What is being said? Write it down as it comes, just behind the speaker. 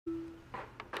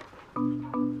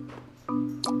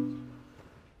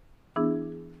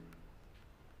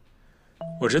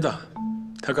我知道，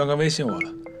他刚刚微信我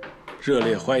了，热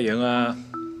烈欢迎啊！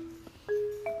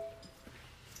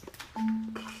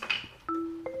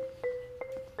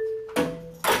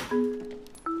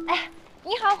哎，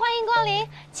你好，欢迎光临，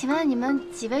请问你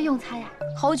们几位用餐呀？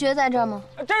侯爵在这儿吗？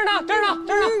这儿呢，这儿呢，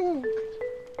这儿呢。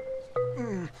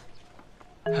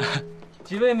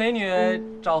几位美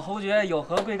女找侯爵有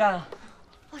何贵干啊？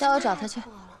带我找他去。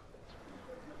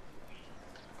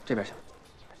这边请，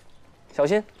小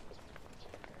心。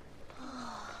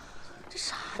这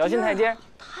啥？小心台阶。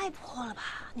太破了吧？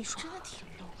你说真的挺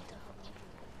low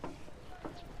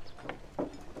的。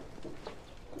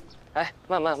哎，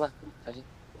慢，小心。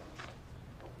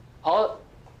好，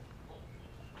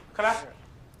快来，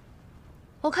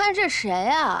我看这谁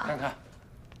呀？看看。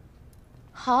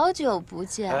好久不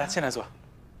见。来，进来坐。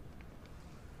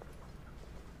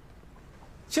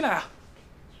进来啊！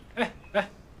哎，来。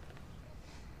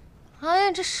哎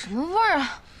呀，这什么味儿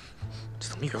啊？这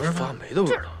怎么有发霉的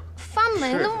味儿呢？发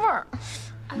霉的味儿。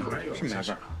是没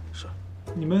事儿，是。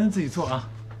你们自己坐啊。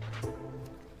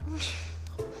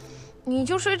你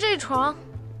就睡这床，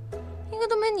应该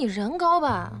都没你人高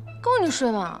吧？够你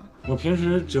睡吗？我平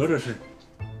时折着睡。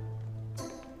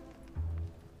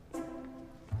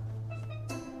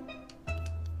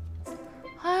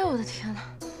哎呦我的天哪！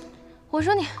我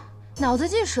说你脑子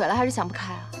进水了还是想不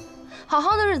开啊？好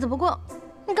好的日子不过，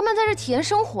你干嘛在这体验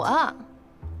生活啊？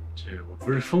这我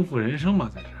不是丰富人生吗？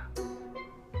在这。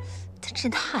他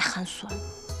真太寒酸了。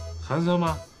寒酸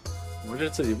吗？我这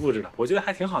自己布置的，我觉得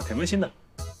还挺好，挺温馨的。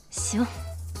行，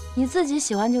你自己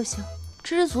喜欢就行，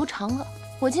知足常乐。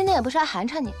我今天也不是来寒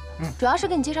碜你，主要是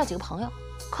给你介绍几个朋友。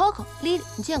Coco、Lily，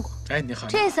 你见过？哎，你好。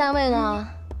这3位呢，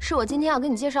是我今天要给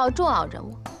你介绍的重要人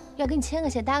物，要给你牵个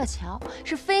线搭个桥，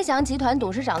是飞翔集团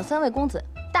董事长的3位公子，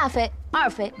大飞、二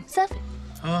飞、3飞。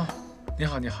啊，你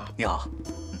好，你好，你好，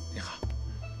你好。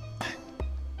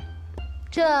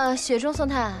这雪中送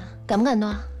炭，感不感动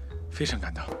啊？非常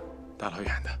感动，大老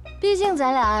远的。毕竟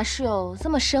咱俩是有这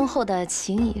么深厚的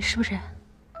情谊，是不是？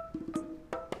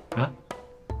啊？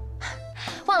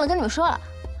忘了跟你们说了，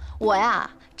我呀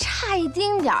差一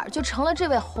丁点儿就成了这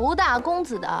位侯大公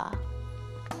子的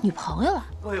女朋友了。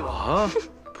哎呦啊！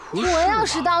我要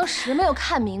是当时没有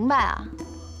看明白啊，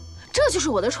这就是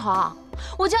我的床，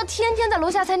我就要天天在楼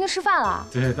下餐厅吃饭了。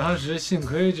对，当时幸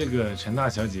亏这个陈大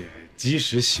小姐及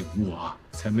时醒悟啊，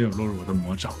才没有落入我的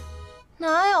魔爪。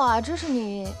哪有啊，这是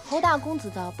你侯大公子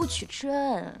的不娶之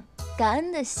恩，感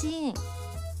恩的心。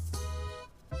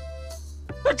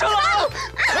蟑螂！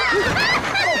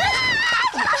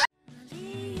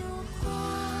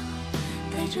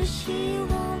带着希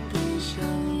望奔向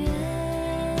远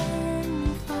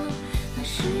方，那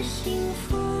是幸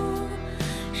福，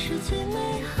是最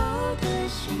美好的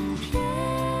信片。